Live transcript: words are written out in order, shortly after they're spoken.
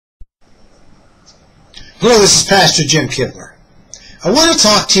Hello, this is Pastor Jim Kibler. I want to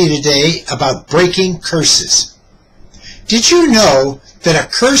talk to you today about breaking curses. Did you know that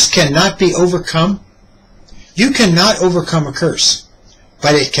a curse cannot be overcome? You cannot overcome a curse,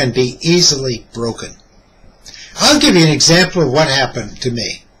 but it can be easily broken. I'll give you an example of what happened to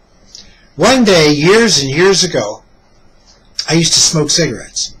me. One day, years and years ago, I used to smoke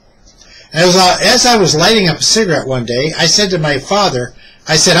cigarettes. As I was lighting up a cigarette one day, I said to my father,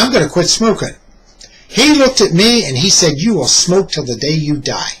 I'm going to quit smoking. He looked at me and he said, "You will smoke till the day you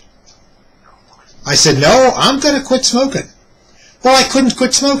die." I said, "No, I'm going to quit smoking." Well, I couldn't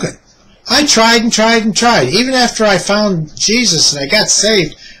quit smoking. I tried and tried and tried. Even after I found Jesus and I got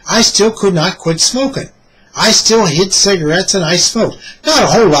saved, I still could not quit smoking. I still hid cigarettes and I smoked. Not a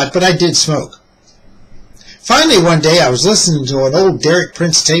whole lot, but I did smoke. Finally, one day I was listening to an old Derek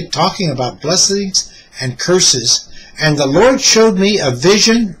Prince tape talking about blessings and curses, and the Lord showed me a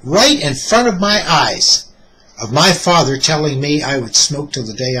vision right in front of my eyes of my father telling me I would smoke till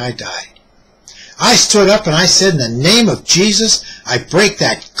the day I died. I stood up and I said, "In the name of Jesus, I break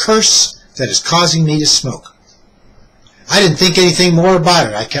that curse that is causing me to smoke." I didn't think anything more about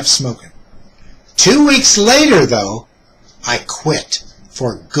it. I kept smoking. 2 weeks later, though, I quit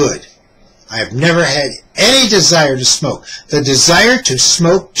for good. I have never had any desire to smoke. The desire to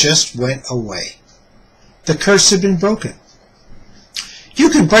smoke just went away. The curse had been broken. You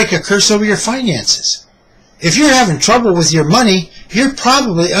can break a curse over your finances. If you're having trouble with your money, you're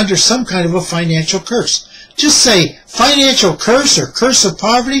probably under some kind of a financial curse. Just say, "Financial curse" or "curse of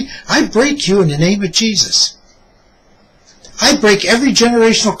poverty," I break you in the name of Jesus. I break every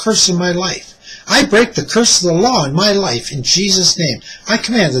generational curse in my life. I break the curse of the law in my life in Jesus' name. I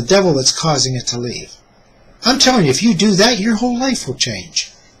command the devil that's causing it to leave. I'm telling you, if you do that, your whole life will change.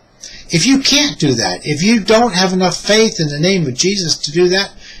 If you can't do that, if you don't have enough faith in the name of Jesus to do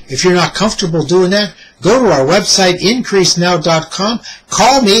that, if you're not comfortable doing that, go to our website, increasenow.com,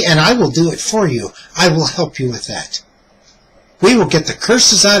 call me, and I will do it for you. I will help you with that. We will get the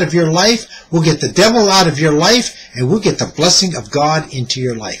curses out of your life, we'll get the devil out of your life, and we'll get the blessing of God into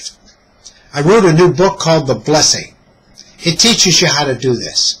your life. I wrote a new book called The Blessing. It teaches you how to do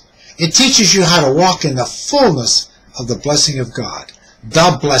this. It teaches you how to walk in the fullness of the blessing of God.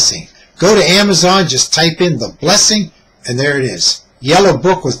 The Blessing. Go to Amazon, just type in The Blessing, and there it is. Yellow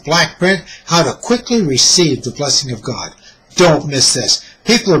book with black print, how to quickly receive the blessing of God. Don't miss this.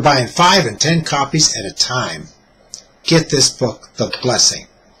 People are buying 5 and 10 copies at a time. Get this book, The Blessing.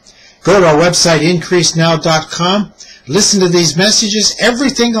 Go to our website, increasenow.com. Listen to these messages.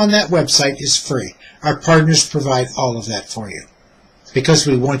 Everything on that website is free. Our partners provide all of that for you because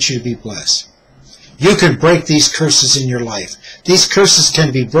we want you to be blessed. You can break these curses in your life. These curses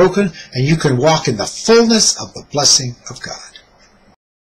can be broken, and you can walk in the fullness of the blessing of God.